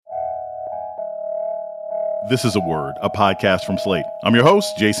This is A Word, a podcast from Slate. I'm your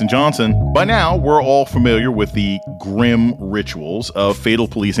host, Jason Johnson. By now, we're all familiar with the grim rituals of fatal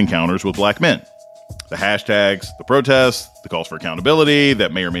police encounters with black men. The hashtags, the protests, the calls for accountability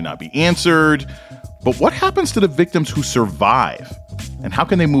that may or may not be answered. But what happens to the victims who survive? And how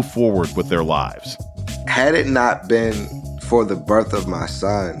can they move forward with their lives? Had it not been for the birth of my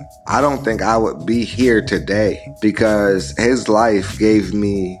son, I don't think I would be here today, because his life gave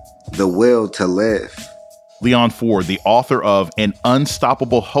me the will to live. Leon Ford, the author of An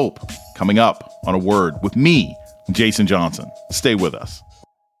Unstoppable Hope, coming up on A Word with me, Jason Johnson. Stay with us.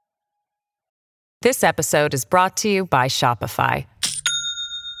 This episode is brought to you by Shopify.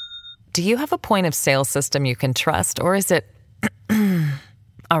 Do you have a point of sale system you can trust, or is it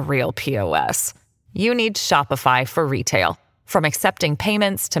a real POS? You need Shopify for retail. From accepting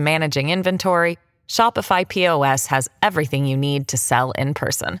payments to managing inventory, Shopify POS has everything you need to sell in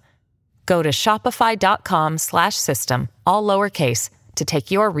person. Go to shopify.com/system, all lowercase, to take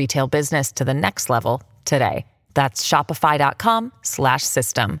your retail business to the next level today. That's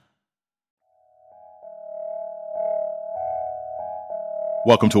shopify.com/system.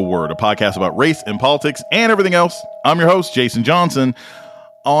 Welcome to A Word, a podcast about race and politics and everything else. I'm your host, Jason Johnson.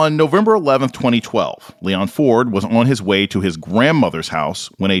 On November 11th, 2012, Leon Ford was on his way to his grandmother's house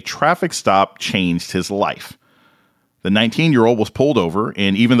when a traffic stop changed his life. The 19-year-old was pulled over,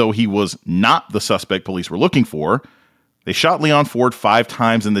 and even though he was not the suspect police were looking for, they shot Leon Ford 5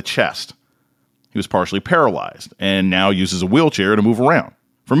 times in the chest. He was partially paralyzed and now uses a wheelchair to move around.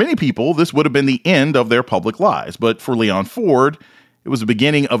 For many people, this would have been the end of their public lives, but for Leon Ford, it was the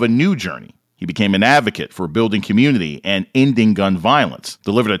beginning of a new journey. He became an advocate for building community and ending gun violence,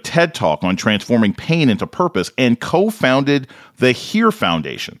 delivered a TED Talk on transforming pain into purpose, and co-founded the HERE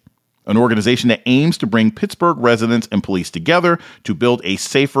Foundation, an organization that aims to bring Pittsburgh residents and police together to build a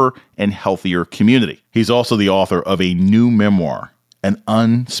safer and healthier community. He's also the author of a new memoir, An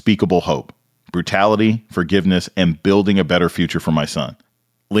Unspeakable Hope: Brutality, Forgiveness, and Building a Better Future for My Son.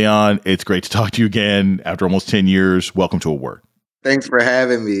 Leon, it's great to talk to you again after almost 10 years. Welcome to A Word. Thanks for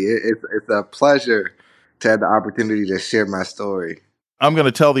having me. It's a pleasure to have the opportunity to share my story. I'm going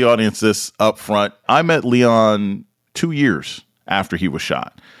to tell the audience this up front. I met Leon 2 years after he was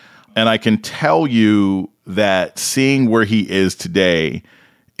shot. And I can tell you that seeing where he is today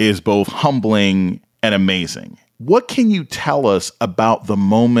is both humbling and amazing. What can you tell us about the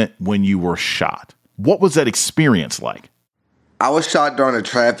moment when you were shot? What was that experience like? I was shot during a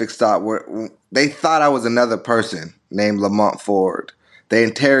traffic stop where they thought I was another person named Lamont Ford. They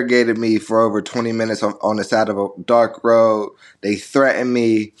interrogated me for over 20 minutes on the side of a dark road. They threatened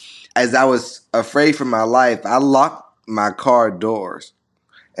me. As I was afraid for my life, I locked my car doors.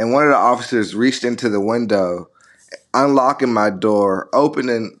 And one of the officers reached into the window, unlocking my door,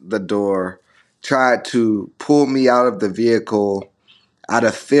 opening the door, tried to pull me out of the vehicle. Out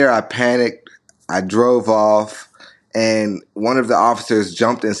of fear, I panicked. I drove off, and one of the officers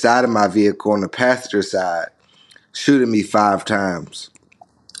jumped inside of my vehicle on the passenger side, shooting me 5 times.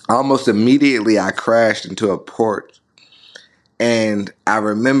 Almost immediately, I crashed into a porch. And I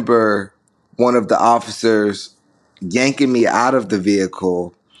remember one of the officers yanking me out of the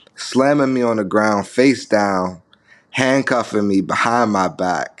vehicle, slamming me on the ground face down, handcuffing me behind my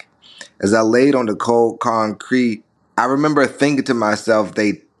back. As I laid on the cold concrete, I remember thinking to myself,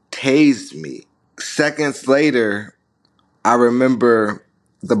 they tased me. Seconds later, I remember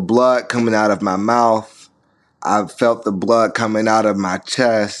the blood coming out of my mouth. I felt the blood coming out of my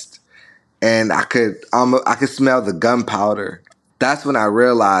chest, and I could smell the gunpowder. That's when I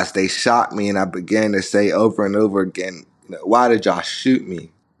realized they shot me, and I began to say over and over again, why did y'all shoot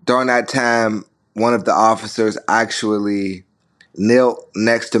me? During that time, one of the officers actually knelt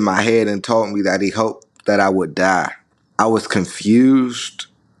next to my head and told me that he hoped that I would die. I was confused.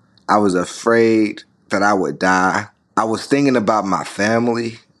 I was afraid that I would die. I was thinking about my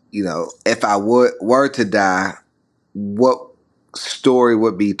family. If I were to die, what story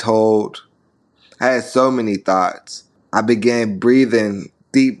would be told? I had so many thoughts. I began breathing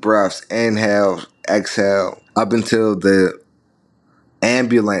deep breaths, inhale, exhale, up until the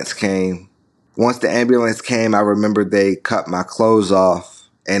ambulance came. Once the ambulance came, I remember they cut my clothes off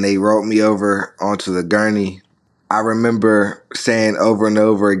and they rolled me over onto the gurney. I remember saying over and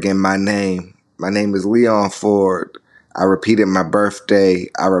over again my name. My name is Leon Ford. I repeated my birthday.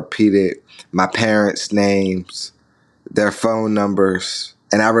 I repeated my parents' names, their phone numbers.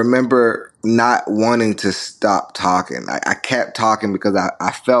 And I remember not wanting to stop talking. I kept talking because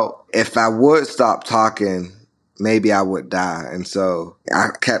I felt if I would stop talking, maybe I would die. And so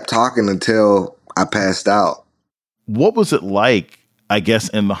I kept talking until I passed out. What was it like, I guess,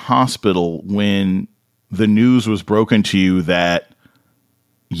 in the hospital when the news was broken to you that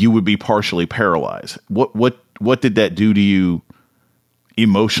you would be partially paralyzed? What did that do to you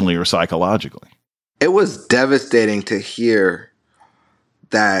emotionally or psychologically? It was devastating to hear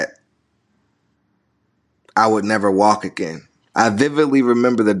that I would never walk again. I vividly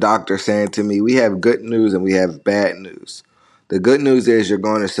remember the doctor saying to me, we have good news and we have bad news. The good news is you're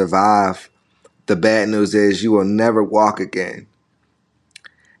going to survive. The bad news is you will never walk again.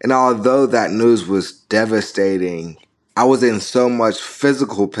 And although that news was devastating, I was in so much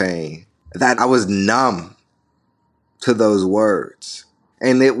physical pain that I was numb to those words.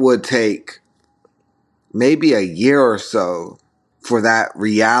 And it would take maybe a year or so for that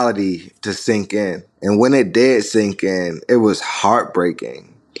reality to sink in. And when it did sink in, it was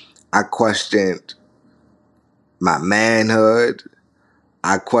heartbreaking. I questioned my manhood.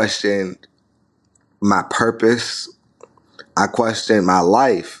 I questioned my purpose. I questioned my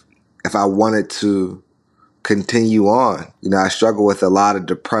life if I wanted to continue on. I struggle with a lot of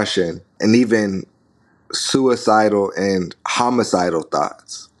depression and even suicidal and homicidal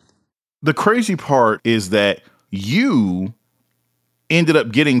thoughts. The crazy part is that you ended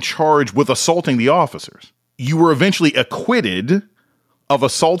up getting charged with assaulting the officers. You were eventually acquitted of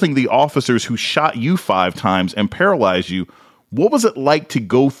assaulting the officers who shot you 5 times and paralyzed you. What was it like to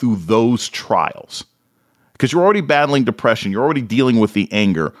go through those trials? Because you're already battling depression. You're already dealing with the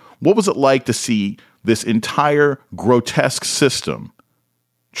anger. What was it like to see this entire grotesque system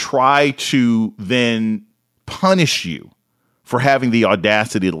try to then punish you for having the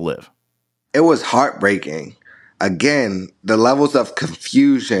audacity to live? It was heartbreaking. Again, the levels of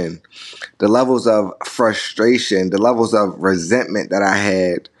confusion, the levels of frustration, the levels of resentment that I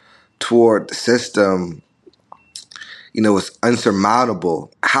had toward the system, was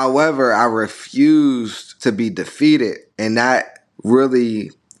unsurmountable. However, I refused to be defeated, and that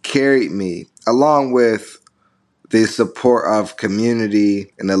really carried me, along with the support of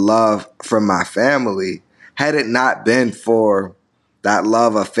community and the love from my family. Had it not been for that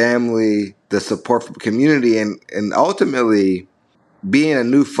love of family, the support from community, and ultimately being a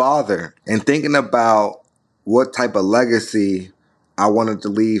new father and thinking about what type of legacy I wanted to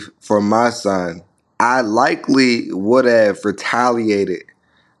leave for my son, I likely would have retaliated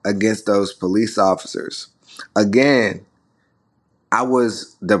against those police officers. Again, I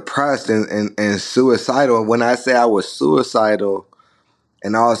was depressed and suicidal. And when I say I was suicidal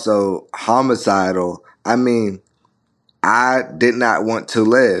and also homicidal, I mean, I did not want to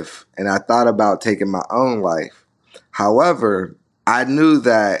live, and I thought about taking my own life. However, I knew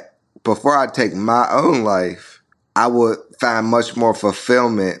that before I take my own life, I would find much more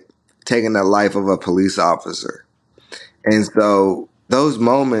fulfillment taking the life of a police officer. And so those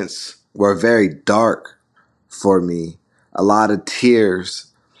moments were very dark for me, a lot of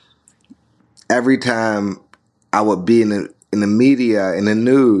tears. Every time I would be in the media, in the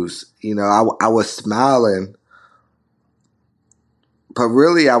news, I was smiling, but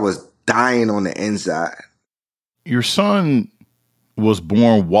really I was dying on the inside. Your son was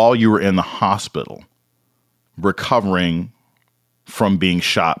born while you were in the hospital, recovering from being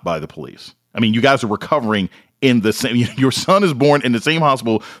shot by the police. I mean, you guys are recovering in the same, your son is born in the same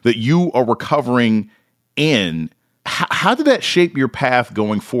hospital that you are recovering in. How did that shape your path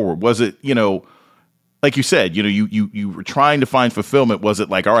going forward? Was it, like you said, you were trying to find fulfillment. Was it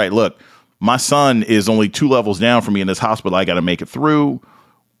like, all right, look, my son is only 2 levels down from me in this hospital. I got to make it through.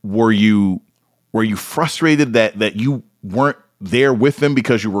 Were you frustrated that you weren't there with them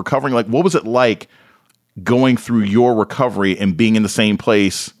because you were recovering? Like, what was it like going through your recovery and being in the same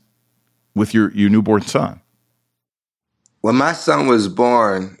place with your newborn son? When my son was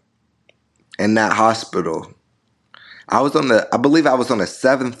born in that hospital, I believe I was on the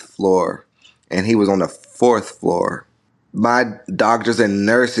 7th floor and he was on the 4th floor. My doctors and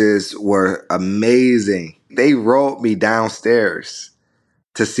nurses were amazing. They rolled me downstairs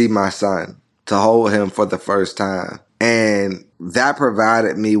to see my son, to hold him for the first time. And that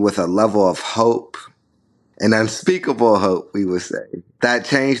provided me with a level of hope, an unspeakable hope, we would say, that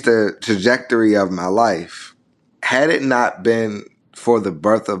changed the trajectory of my life. Had it not been for the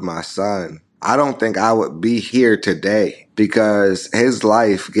birth of my son, I don't think I would be here today, because his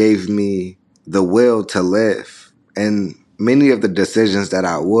life gave me the will to live. And many of the decisions that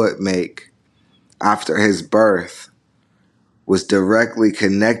I would make after his birth was directly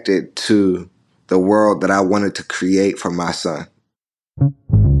connected to the world that I wanted to create for my son.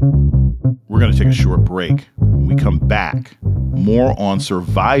 We're going to take a short break. When we come back, more on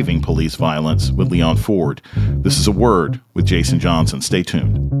surviving police violence with Leon Ford. This is A Word with Jason Johnson. Stay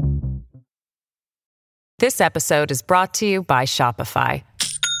tuned. This episode is brought to you by Shopify.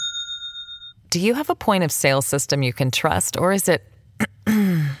 Do you have a point of sale system you can trust, or is it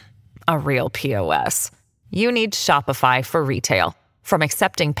a real POS? You need Shopify for retail. From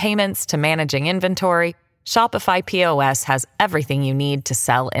accepting payments to managing inventory, Shopify POS has everything you need to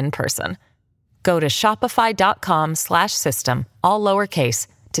sell in person. Go to shopify.com/system, all lowercase,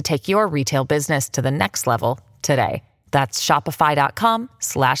 to take your retail business to the next level today. That's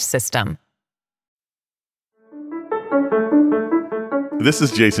shopify.com/system. This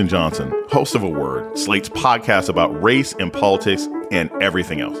is Jason Johnson, host of A Word, Slate's podcast about race and politics and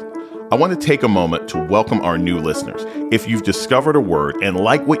everything else. I want to take a moment to welcome our new listeners. If you've discovered A Word and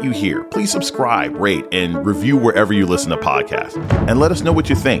like what you hear, please subscribe, rate, and review wherever you listen to podcasts. And let us know what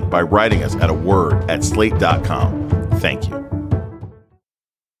you think by writing us at aword@slate.com. Thank you.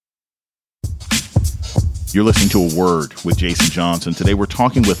 You're listening to A Word with Jason Johnson. Today we're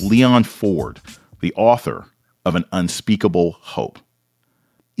talking with Leon Ford, the author of An Unspeakable Hope.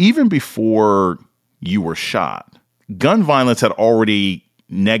 Even before you were shot, gun violence had already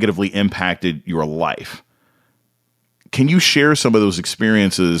negatively impacted your life. Can you share some of those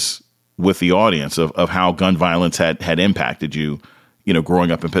experiences with the audience of how gun violence had impacted you,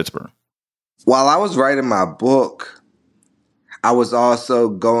 growing up in Pittsburgh? While I was writing my book, I was also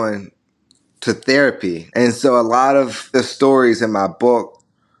going to therapy. And so a lot of the stories in my book,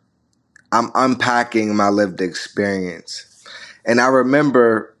 I'm unpacking my lived experience. And I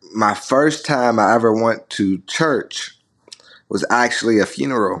remember my first time I ever went to church was actually a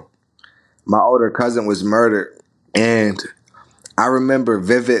funeral. My older cousin was murdered. And I remember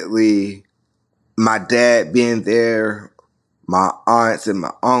vividly my dad being there, my aunts and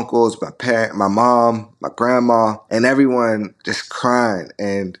my uncles, my parent, my mom, my grandma, and everyone just crying.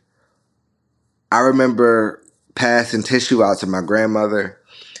 And I remember passing tissue out to my grandmother.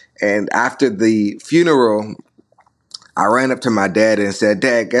 And after the funeral, I ran up to my dad and said,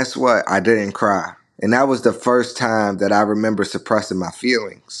 "Dad, guess what? I didn't cry." And that was the first time that I remember suppressing my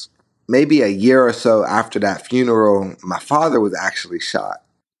feelings. Maybe a year or so after that funeral, my father was actually shot.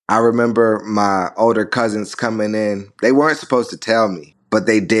 I remember my older cousins coming in. They weren't supposed to tell me, but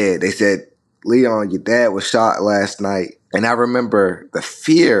they did. They said, "Leon, your dad was shot last night." And I remember the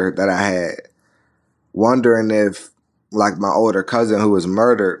fear that I had, wondering if, like my older cousin who was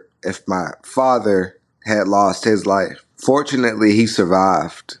murdered, if my father had lost his life. Fortunately, he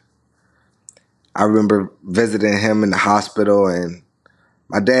survived. I remember visiting him in the hospital, and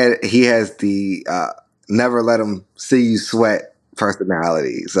my dad, he has the never let him see you sweat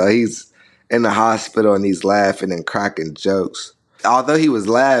personality. So he's in the hospital and he's laughing and cracking jokes. Although he was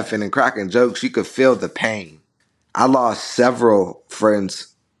laughing and cracking jokes, you could feel the pain. I lost several friends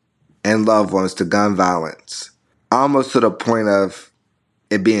and loved ones to gun violence, almost to the point of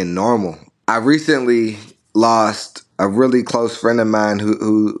it being normal. I recently lost a really close friend of mine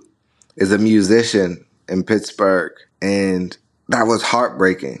who is a musician in Pittsburgh, and that was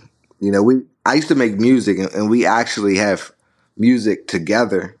heartbreaking. I used to make music, and we actually have music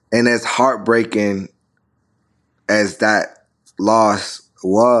together. And as heartbreaking as that loss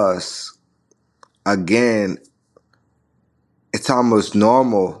was, again, it's almost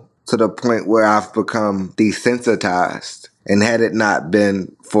normal to the point where I've become desensitized. And had it not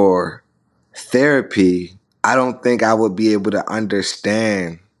been for therapy, I don't think I would be able to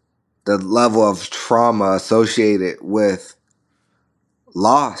understand the level of trauma associated with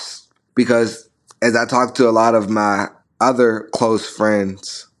loss. Because as I talk to a lot of my other close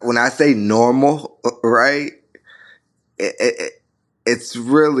friends, when I say normal, right, it's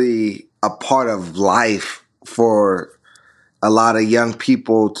really a part of life for a lot of young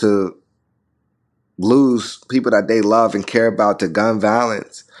people to lose people that they love and care about to gun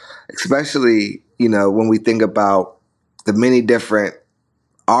violence, especially, when we think about the many different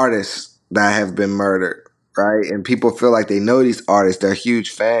artists that have been murdered, right? And people feel like they know these artists, they're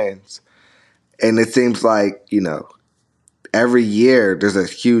huge fans. And it seems like, every year there's a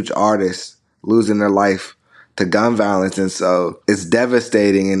huge artist losing their life to gun violence. And so it's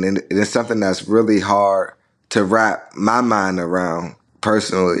devastating, and it's something that's really hard to wrap my mind around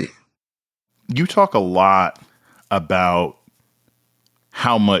personally. You talk a lot about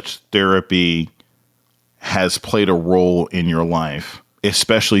how much therapy has played a role in your life,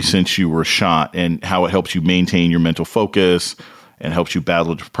 especially since you were shot, and how it helps you maintain your mental focus and helps you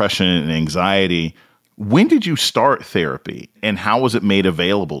battle depression and anxiety. When did you start therapy, and how was it made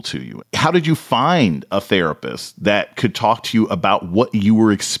available to you? How did you find a therapist that could talk to you about what you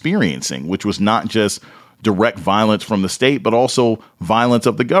were experiencing, which was not just direct violence from the state, but also violence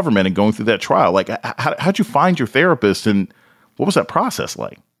of the government and going through that trial? Like, how'd you find your therapist, and what was that process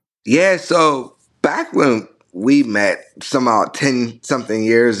like? Yeah, so back when we met, somehow 10 something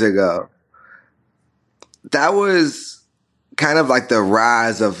years ago, that was kind of like the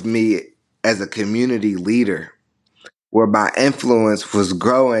rise of me as a community leader, where my influence was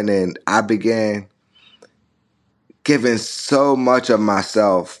growing and I began giving so much of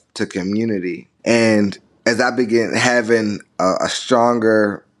myself to community. And as I began having a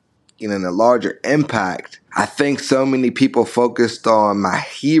stronger, and a larger impact, I think so many people focused on my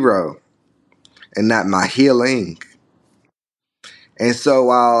hero and not my healing. And so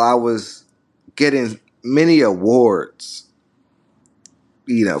while I was getting many awards,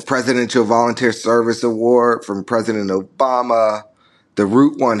 Presidential Volunteer Service Award from President Obama, the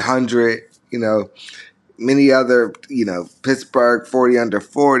Route 100, many other, Pittsburgh 40 under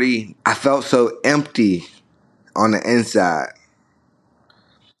 40, I felt so empty on the inside.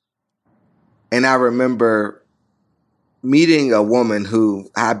 And I remember meeting a woman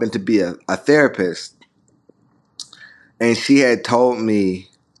who happened to be a therapist, and she had told me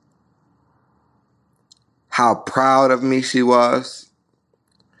how proud of me she was.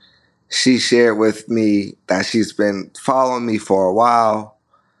 She shared with me that she's been following me for a while,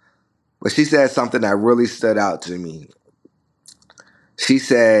 but she said something that really stood out to me. She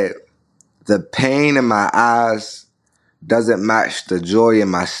said, "The pain in my eyes doesn't match the joy in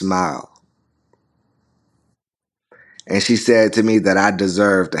my smile." And she said to me that I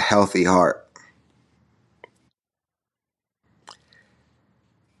deserved a healthy heart.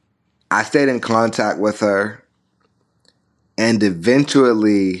 I stayed in contact with her and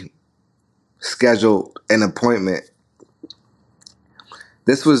eventually scheduled an appointment.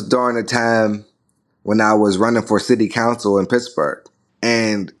 This was during a time when I was running for city council in Pittsburgh.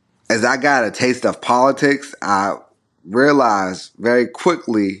 And as I got a taste of politics, I realized very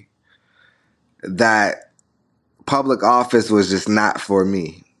quickly that public office was just not for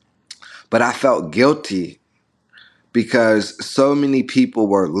me. But I felt guilty because so many people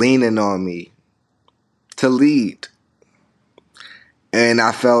were leaning on me to lead. And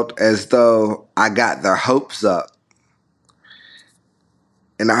I felt as though I got their hopes up.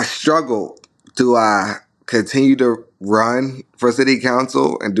 And I struggled. Do I continue to run for city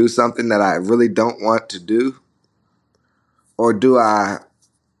council and do something that I really don't want to do? Or do I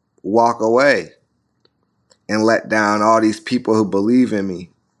walk away and let down all these people who believe in me?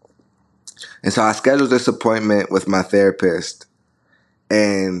 And so I scheduled this appointment with my therapist,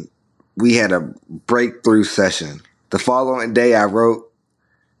 and we had a breakthrough session. The following day, I wrote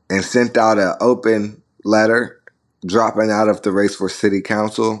and sent out an open letter dropping out of the race for city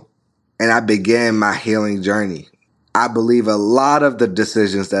council, and I began my healing journey. I believe a lot of the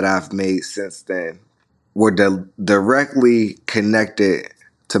decisions that I've made since then were directly connected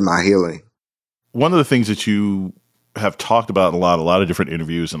to my healing. One of the things that you have talked about in a lot of different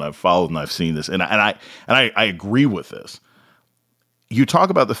interviews, and I've followed and I've seen this, and I agree with this. You talk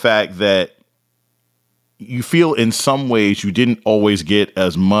about the fact that you feel in some ways you didn't always get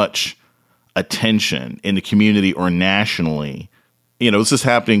as much attention in the community or nationally. This is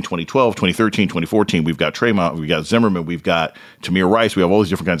happening 2012, 2013, 2014. We've got Tremont, we've got Zimmerman, we've got Tamir Rice. We have all these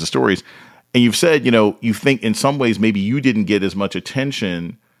different kinds of stories. And you've said, you think in some ways maybe you didn't get as much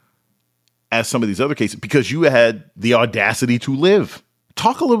attention as some of these other cases because you had the audacity to live.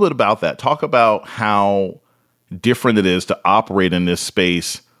 Talk a little bit about that. Talk about how different it is to operate in this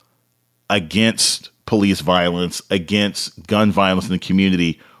space against police violence, against gun violence in the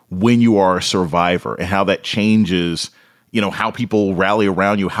community when you are a survivor, and how that changes, how people rally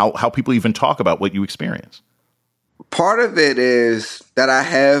around you, how people even talk about what you experience. Part of it is that I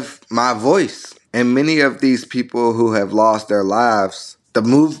have my voice, and many of these people who have lost their lives, the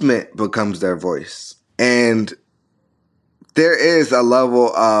movement becomes their voice. And there is a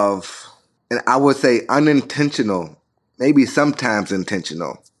level of, and I would say unintentional, maybe sometimes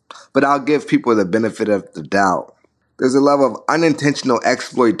intentional, but I'll give people the benefit of the doubt. There's a level of unintentional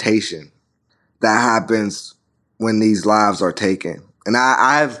exploitation that happens when these lives are taken. And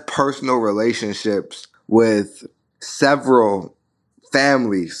I have personal relationships with several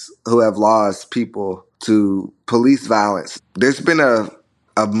families who have lost people to police violence. There's been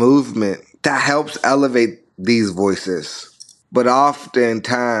a movement that helps elevate these voices, but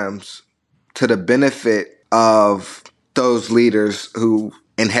oftentimes to the benefit of those leaders who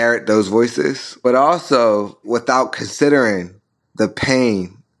inherit those voices, but also without considering the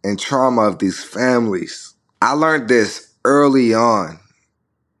pain and trauma of these families. I learned this early on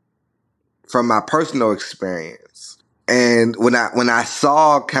from my personal experience. And when I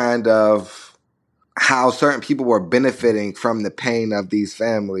saw kind of how certain people were benefiting from the pain of these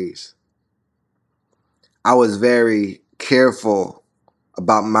families, I was very careful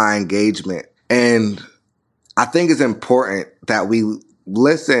about my engagement. And I think it's important that we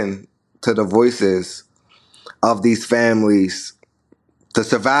listen to the voices of these families, the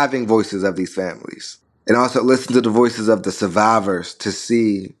surviving voices of these families, and also listen to the voices of the survivors to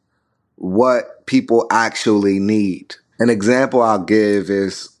see what people actually need. An example I'll give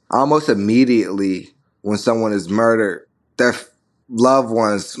is almost immediately when someone is murdered, their loved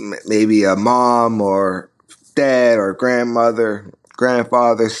ones, maybe a mom or dad or grandmother,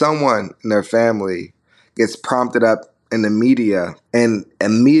 grandfather, someone in their family gets prompted up in the media and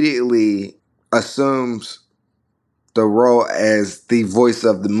immediately assumes the role as the voice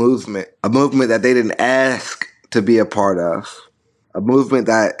of the movement, a movement that they didn't ask to be a part of, a movement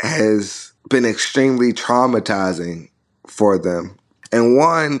that has been extremely traumatizing for them, and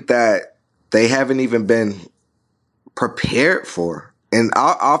one that they haven't even been prepared for. And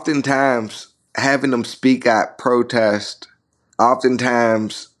oftentimes having them speak at protest,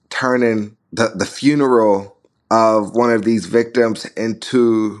 oftentimes turning the funeral of one of these victims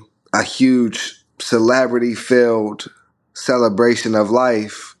into a huge celebrity-filled celebration of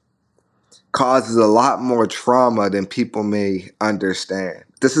life causes a lot more trauma than people may understand.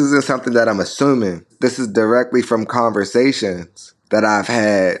 This isn't something that I'm assuming. This is directly from conversations that I've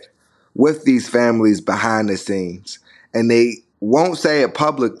had with these families behind the scenes. And they won't say it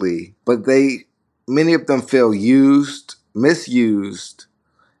publicly, but many of them feel used, misused,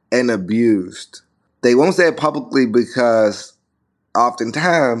 and abused. They won't say it publicly because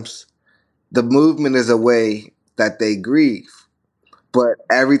oftentimes the movement is a way that they grieve. But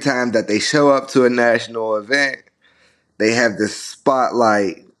every time that they show up to a national event, they have this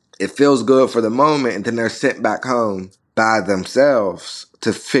spotlight. It feels good for the moment, and then they're sent back home by themselves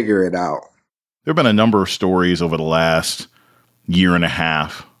to figure it out. There have been a number of stories over the last year and a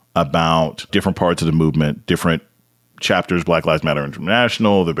half about different parts of the movement, different chapters, Black Lives Matter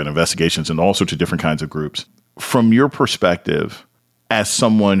International. There have been investigations into all sorts of different kinds of groups. From your perspective, as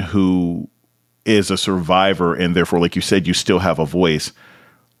someone who is a survivor and therefore, like you said, you still have a voice,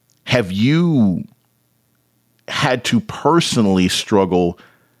 have you had to personally struggle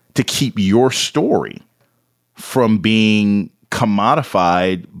to keep your story from being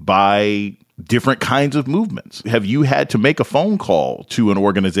commodified by different kinds of movements? Have you had to make a phone call to an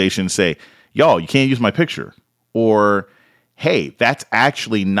organization and say, y'all, you can't use my picture? Or, hey, that's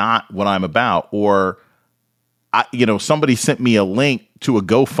actually not what I'm about. Or, somebody sent me a link to a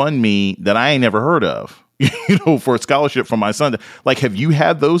GoFundMe that I ain't never heard of, for a scholarship for my son. Like, have you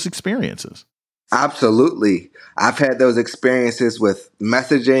had those experiences? Absolutely. I've had those experiences with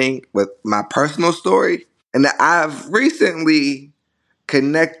messaging, with my personal story. And I've recently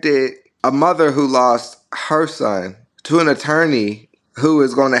connected a mother who lost her son to an attorney who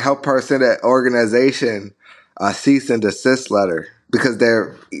is going to help her send an organization a cease and desist letter because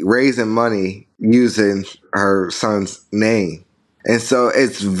they're raising money using her son's name. And so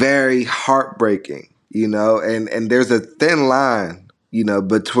it's very heartbreaking, and there's a thin line,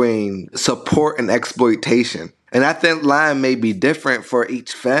 between support and exploitation. And that thin line may be different for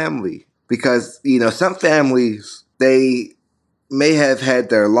each family because, some families, they may have had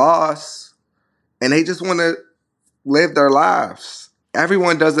their loss and they just want to live their lives.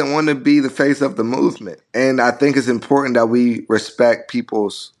 Everyone doesn't want to be the face of the movement. And I think it's important that we respect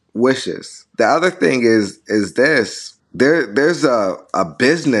people's wishes. The other thing is this. There's a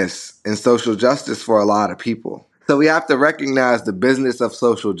business in social justice for a lot of people. So we have to recognize the business of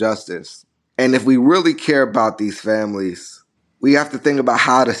social justice. And if we really care about these families, we have to think about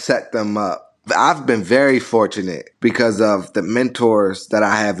how to set them up. I've been very fortunate because of the mentors that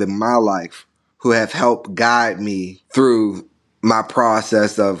I have in my life who have helped guide me through my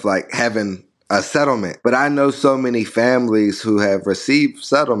process of having a settlement. But I know so many families who have received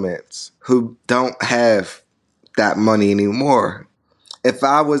settlements who don't have that money anymore. If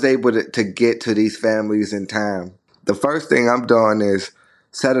I was able to get to these families in time, the first thing I'm doing is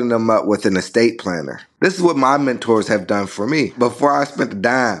setting them up with an estate planner. This is what my mentors have done for me. Before I spent a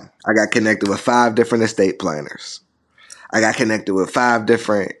dime, I got connected with 5 different estate planners. I got connected with 5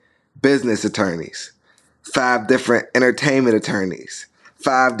 different business attorneys, 5 different entertainment attorneys,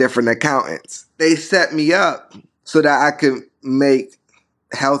 5 different accountants. They set me up so that I could make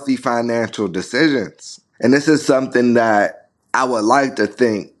healthy financial decisions. And this is something that I would like to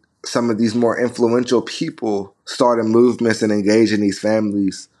think some of these more influential people starting movements and engaging these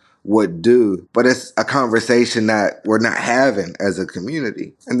families would do. But it's a conversation that we're not having as a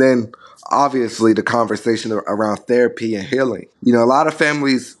community. And then obviously the conversation around therapy and healing. A lot of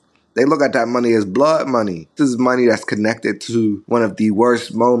families, they look at that money as blood money. This is money that's connected to one of the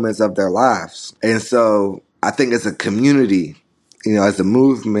worst moments of their lives. And so I think as a community, as a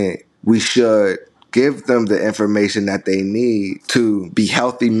movement, we should give them the information that they need to be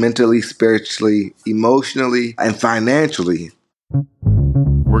healthy mentally, spiritually, emotionally, and financially.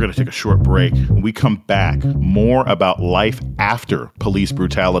 We're going to take a short break. When we come back, more about life after police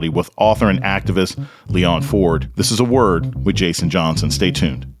brutality with author and activist Leon Ford. This is A Word with Jason Johnson. Stay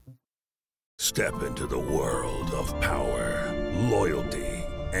tuned. Step into the world of power, loyalty,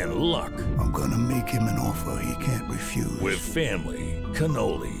 and luck. I'm going to make him an offer he can't refuse. With family,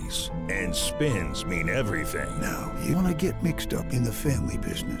 cannolis, and spins mean everything. Now, you want to get mixed up in the family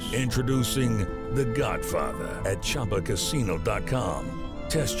business. Introducing The Godfather at ChumbaCasino.com.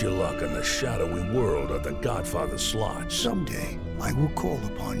 Test your luck in the shadowy world of The Godfather slot. Someday, I will call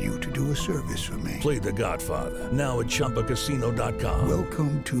upon you to do a service for me. Play The Godfather now at ChumbaCasino.com.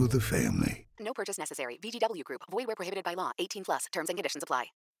 Welcome to the family. No purchase necessary. VGW Group. Void where prohibited by law. 18+. Terms and conditions apply.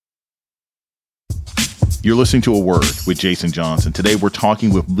 You're listening to A Word with Jason Johnson. Today we're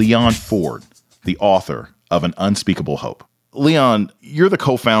talking with Leon Ford, the author of An Unspeakable Hope. Leon, you're the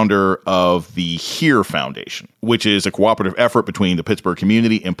co-founder of the HERE Foundation, which is a cooperative effort between the Pittsburgh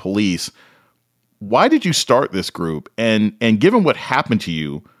community and police. Why did you start this group? And given what happened to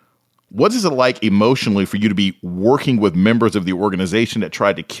you, what is it like emotionally for you to be working with members of the organization that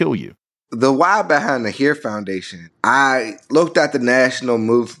tried to kill you? The why behind the HERE Foundation, I looked at the national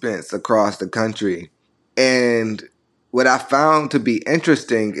movements across the country, and what I found to be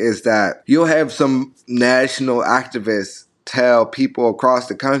interesting is that you'll have some national activists tell people across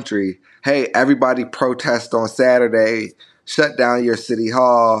the country, hey, everybody protest on Saturday, shut down your city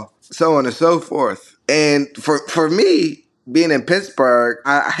hall, so on and so forth. And for me, being in Pittsburgh,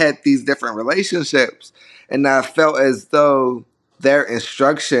 I had these different relationships, and I felt as though their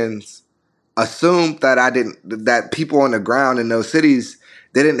instructions assumed that people on the ground in those cities,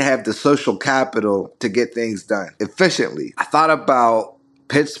 they didn't have the social capital to get things done efficiently. I thought about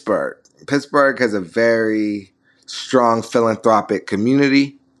Pittsburgh. Pittsburgh has a very strong philanthropic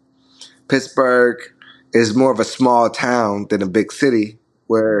community. Pittsburgh is more of a small town than a big city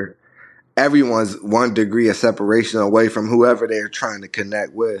where everyone's 1 degree of separation away from whoever they're trying to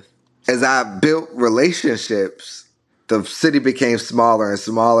connect with. As I built relationships, the city became smaller and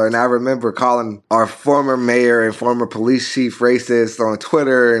smaller. And I remember calling our former mayor and former police chief racist on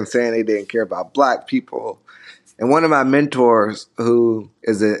Twitter and saying they didn't care about Black people. And one of my mentors, who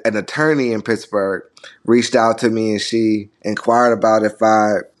is an attorney in Pittsburgh, reached out to me and she inquired about if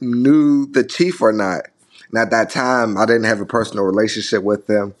I knew the chief or not. And at that time, I didn't have a personal relationship with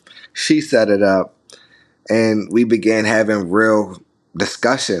them. She set it up, and we began having real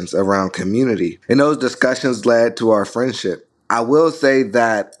discussions around community. And those discussions led to our friendship. I will say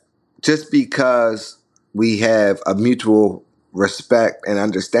that just because we have a mutual respect and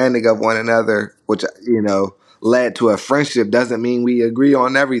understanding of one another, which, led to a friendship, doesn't mean we agree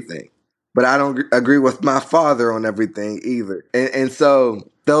on everything. But I don't agree with my father on everything either. And so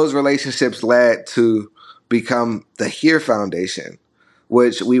those relationships led to become the HERE Foundation,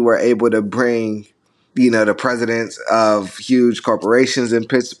 which we were able to bring the presidents of huge corporations in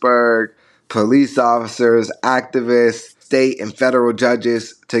Pittsburgh, police officers, activists, state and federal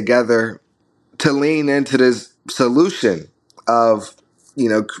judges together to lean into this solution of,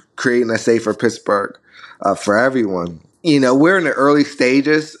 creating a safer Pittsburgh for everyone. We're in the early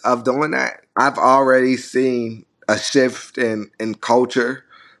stages of doing that. I've already seen a shift in culture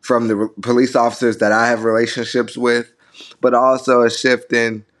from the police officers that I have relationships with, but also a shift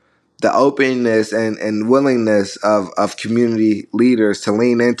in the openness and willingness of community leaders to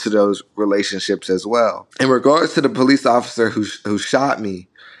lean into those relationships as well. In regards to the police officer who shot me,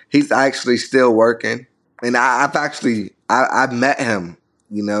 he's actually still working. And I've met him,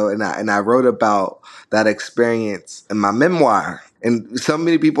 and I wrote about that experience in my memoir. And so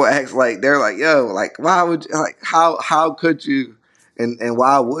many people ask, they're like, yo, why would you, how could you, and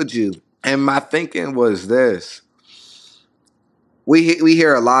why would you? And my thinking was this. We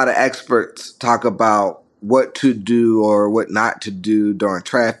hear a lot of experts talk about what to do or what not to do during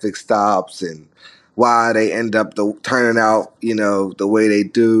traffic stops and why they end up turning out, the way they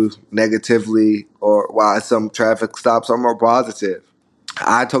do negatively, or why some traffic stops are more positive.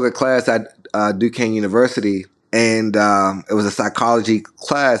 I took a class at Duquesne University, and it was a psychology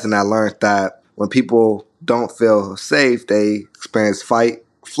class, and I learned that when people don't feel safe, they experience fight,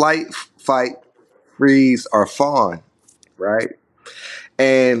 freeze, or fawn, right?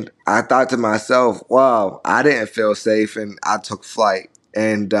 And I thought to myself, wow, I didn't feel safe, and I took flight.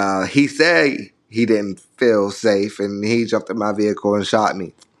 And he said he didn't feel safe, and he jumped in my vehicle and shot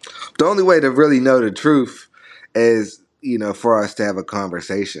me. The only way to really know the truth is, for us to have a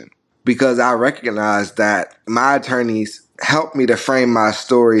conversation. Because I recognize that my attorneys helped me to frame my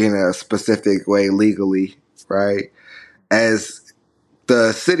story in a specific way legally, right? As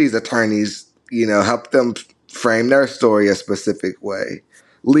the city's attorneys, helped them frame their story a specific way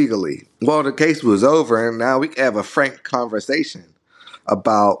legally. Well, the case was over, and now we can have a frank conversation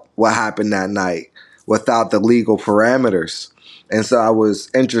about what happened that night without the legal parameters. And so I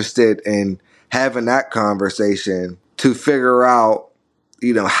was interested in having that conversation to figure out,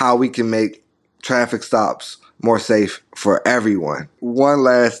 how we can make traffic stops more safe for everyone. One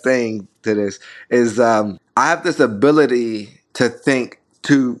last thing to this is I have this ability to think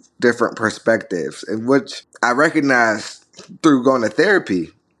two different perspectives, in which I recognize through going to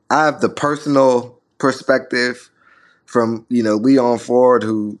therapy. I have the personal perspective from, Leon Ford,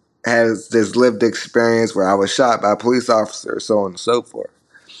 who has this lived experience where I was shot by a police officer, so on and so forth.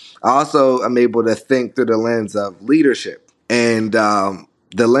 I also am able to think through the lens of leadership. And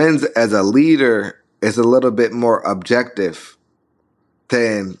the lens as a leader is a little bit more objective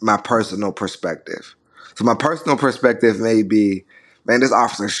than my personal perspective. So my personal perspective may be, man, this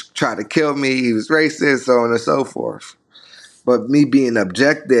officer tried to kill me, he was racist, so on and so forth. But me being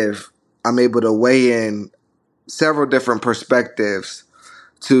objective, I'm able to weigh in several different perspectives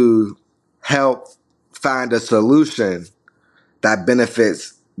to help find a solution that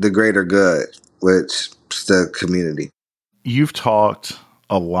benefits the greater good, which is the community. You've talked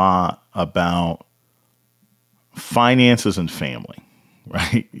a lot about finances and family,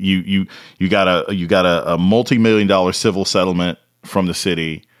 right? You got a multi-million-dollar civil settlement from the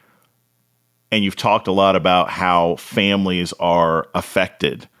city, and you've talked a lot about how families are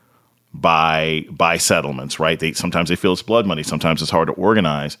affected by settlements, right? Sometimes they feel it's blood money. Sometimes it's hard to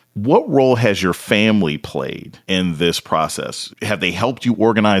organize. What role has your family played in this process? Have they helped you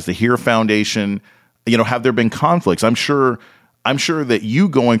organize the HERE Foundation? Have there been conflicts? I'm sure that you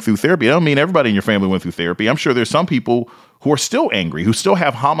going through therapy, I don't mean everybody in your family went through therapy. I'm sure there's some people who are still angry, who still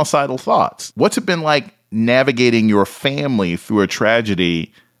have homicidal thoughts. What's it been like navigating your family through a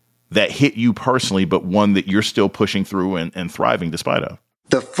tragedy that hit you personally, but one that you're still pushing through and thriving despite of?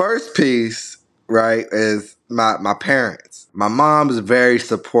 The first piece, right, is my parents. My mom's very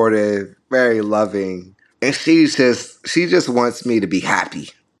supportive, very loving, and she just wants me to be happy.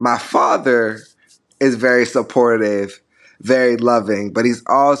 My father is very supportive, very loving, but he's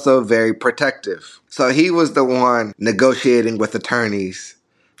also very protective. So he was the one negotiating with attorneys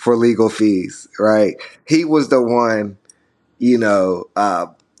for legal fees, right? He was the one,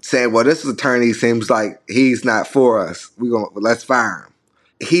 saying, well, this attorney seems like he's not for us. Let's fire him.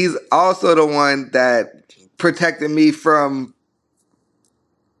 He's also the one that protected me from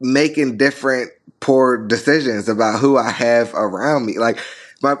making different poor decisions about who I have around me. Like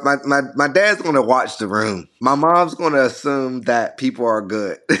my dad's going to watch the room. My mom's going to assume that people are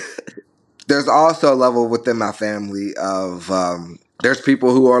good. There's also a level within my family of there's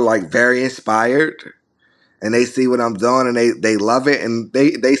people who are like very inspired and they see what I'm doing and they love it and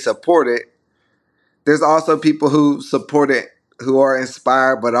they support it. There's also people who support it who are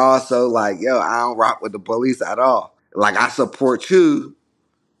inspired, but also like, yo, I don't rock with the police at all. Like, I support you,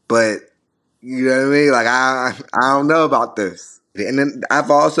 but you know what I mean? Like, I don't know about this. And then I've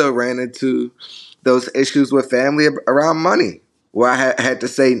also ran into those issues with family around money, where I had to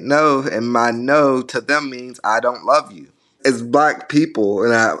say no, and my no to them means I don't love you. As Black people,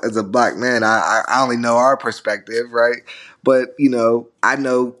 and as a Black man, I only know our perspective, right? But, I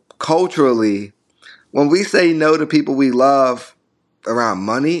know culturally, when we say no to people we love around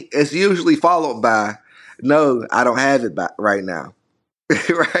money, it's usually followed by, no, I don't have it right now,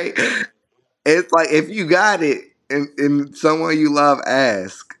 right? It's like, if you got it and someone you love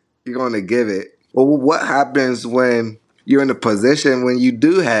asks, you're going to give it. Well, what happens when you're in a position when you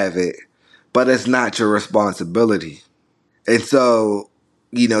do have it, but it's not your responsibility? And so,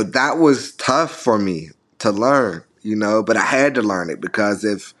 that was tough for me to learn, but I had to learn it, because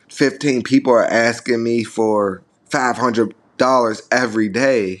if 15 people are asking me for $500 every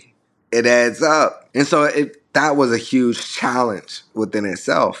day, it adds up. And so that was a huge challenge within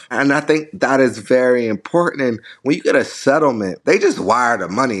itself. And I think that is very important. And when you get a settlement, they just wire the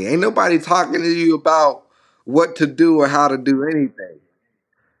money. Ain't nobody talking to you about what to do or how to do anything.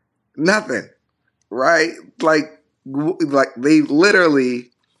 Nothing, right? Like they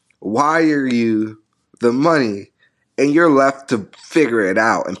literally wire you the money, and you're left to figure it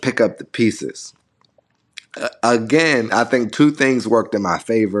out and pick up the pieces. Again, I think two things worked in my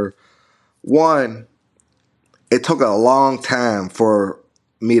favor. One, it took a long time for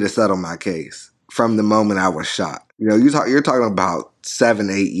me to settle my case from the moment I was shot. You're talking about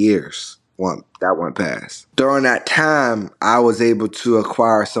 7-8 years that went past. During that time, I was able to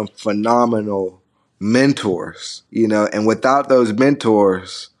acquire some phenomenal mentors, and without those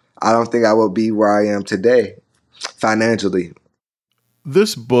mentors, I don't think I would be where I am today financially.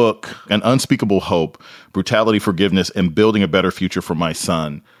 This book, An Unspeakable Hope, Brutality, Forgiveness, and Building a Better Future for My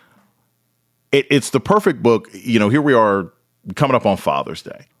Son, it's the perfect book. Here we are coming up on Father's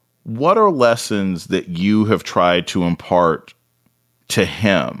Day. What are lessons that you have tried to impart to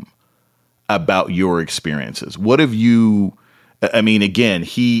him about your experiences? What have you, again,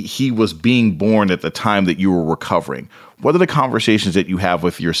 he was being born at the time that you were recovering. What are the conversations that you have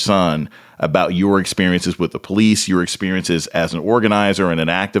with your son about your experiences with the police, your experiences as an organizer and an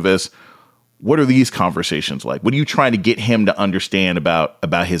activist? What are these conversations like? What are you trying to get him to understand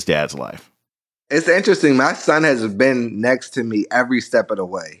about his dad's life? It's interesting. My son has been next to me every step of the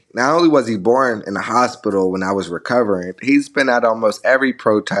way. Not only was he born in a hospital when I was recovering, he's been at almost every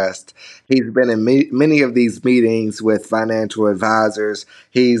protest. He's been in many of these meetings with financial advisors.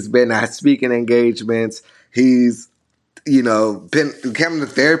 He's been at speaking engagements. He's, been coming to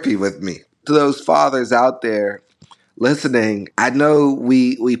therapy with me. To those fathers out there listening, I know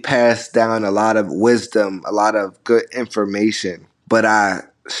we pass down a lot of wisdom, a lot of good information, but I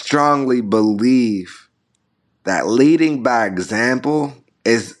strongly believe that leading by example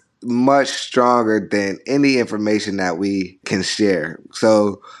is much stronger than any information that we can share.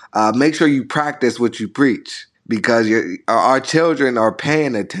 So make sure you practice what you preach, because our children are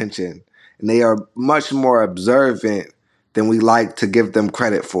paying attention and they are much more observant than we like to give them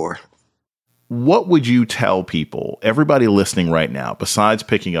credit for. What would you tell people, everybody listening right now, besides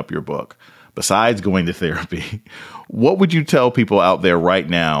picking up your book, besides going to therapy, what would you tell people out there right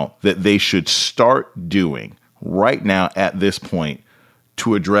now that they should start doing right now at this point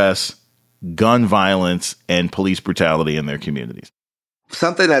to address gun violence and police brutality in their communities?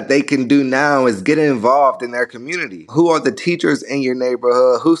 Something that they can do now is get involved in their community. Who are the teachers in your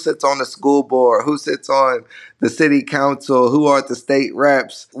neighborhood? Who sits on the school board? Who sits on the city council? Who are the state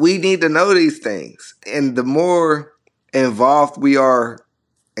reps? We need to know these things. And the more involved we are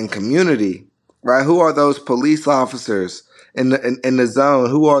in community, right? Who are those police officers in the zone?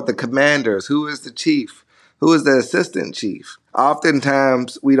 Who are the commanders? Who is the chief? Who is the assistant chief?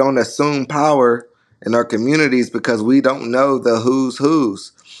 Oftentimes, we don't assume power in our communities because we don't know the who's.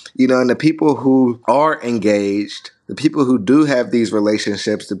 And the people who are engaged, the people who do have these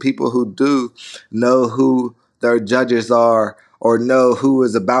relationships, the people who do know who their judges are or know who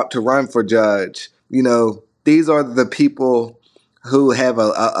is about to run for judge, these are the people who have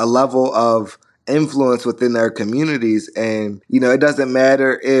a level of influence within their communities. And, it doesn't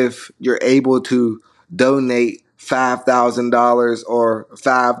matter if you're able to donate $5,000 or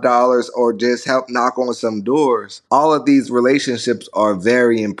 $5 or just help knock on some doors. All of these relationships are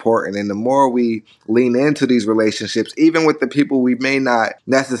very important. And the more we lean into these relationships, even with the people we may not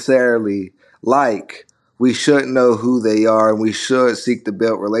necessarily like, we should know who they are and we should seek to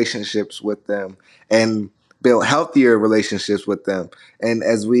build relationships with them and build healthier relationships with them. And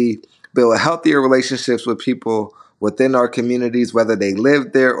as we build healthier relationships with people within our communities, whether they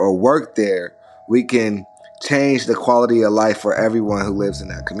live there or work there, we can change the quality of life for everyone who lives in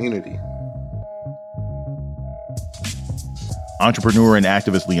that community. Entrepreneur and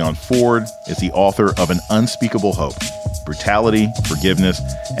activist Leon Ford is the author of An Unspeakable Hope, Brutality, Forgiveness,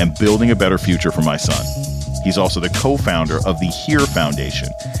 and Building a Better Future for My Son. He's also the co-founder of the HERE Foundation,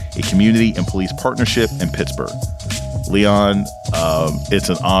 a community and police partnership in Pittsburgh. Leon, it's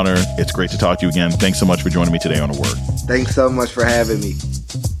an honor. It's great to talk to you again. Thanks so much for joining me today on A Word. Thanks so much for having me.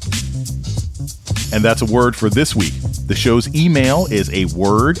 And that's A Word for this week. The show's email is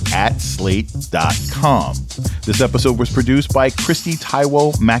aword@slate.com. This episode was produced by Christy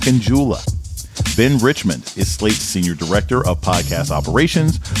Taiwo Makanjula. Ben Richmond is Slate's Senior Director of Podcast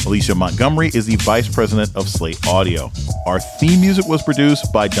Operations. Alicia Montgomery is the Vice President of Slate Audio. Our theme music was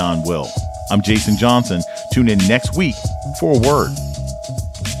produced by Don Will. I'm Jason Johnson. Tune in next week for A Word.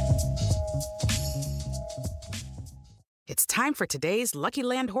 It's time for today's Lucky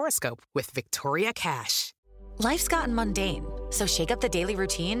Land horoscope with Victoria Cash. Life's gotten mundane, so shake up the daily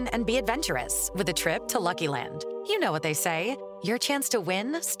routine and be adventurous with a trip to Lucky Land. You know what they say, your chance to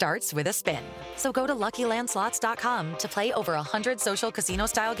win starts with a spin. So go to LuckyLandSlots.com to play over 100 social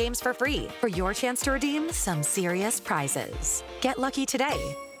casino-style games for free for your chance to redeem some serious prizes. Get lucky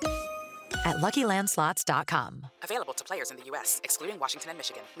today at LuckyLandSlots.com. Available to players in the U.S., excluding Washington and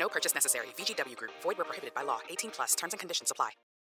Michigan. No purchase necessary. VGW Group. Void where prohibited by law. 18+. Terms and conditions apply.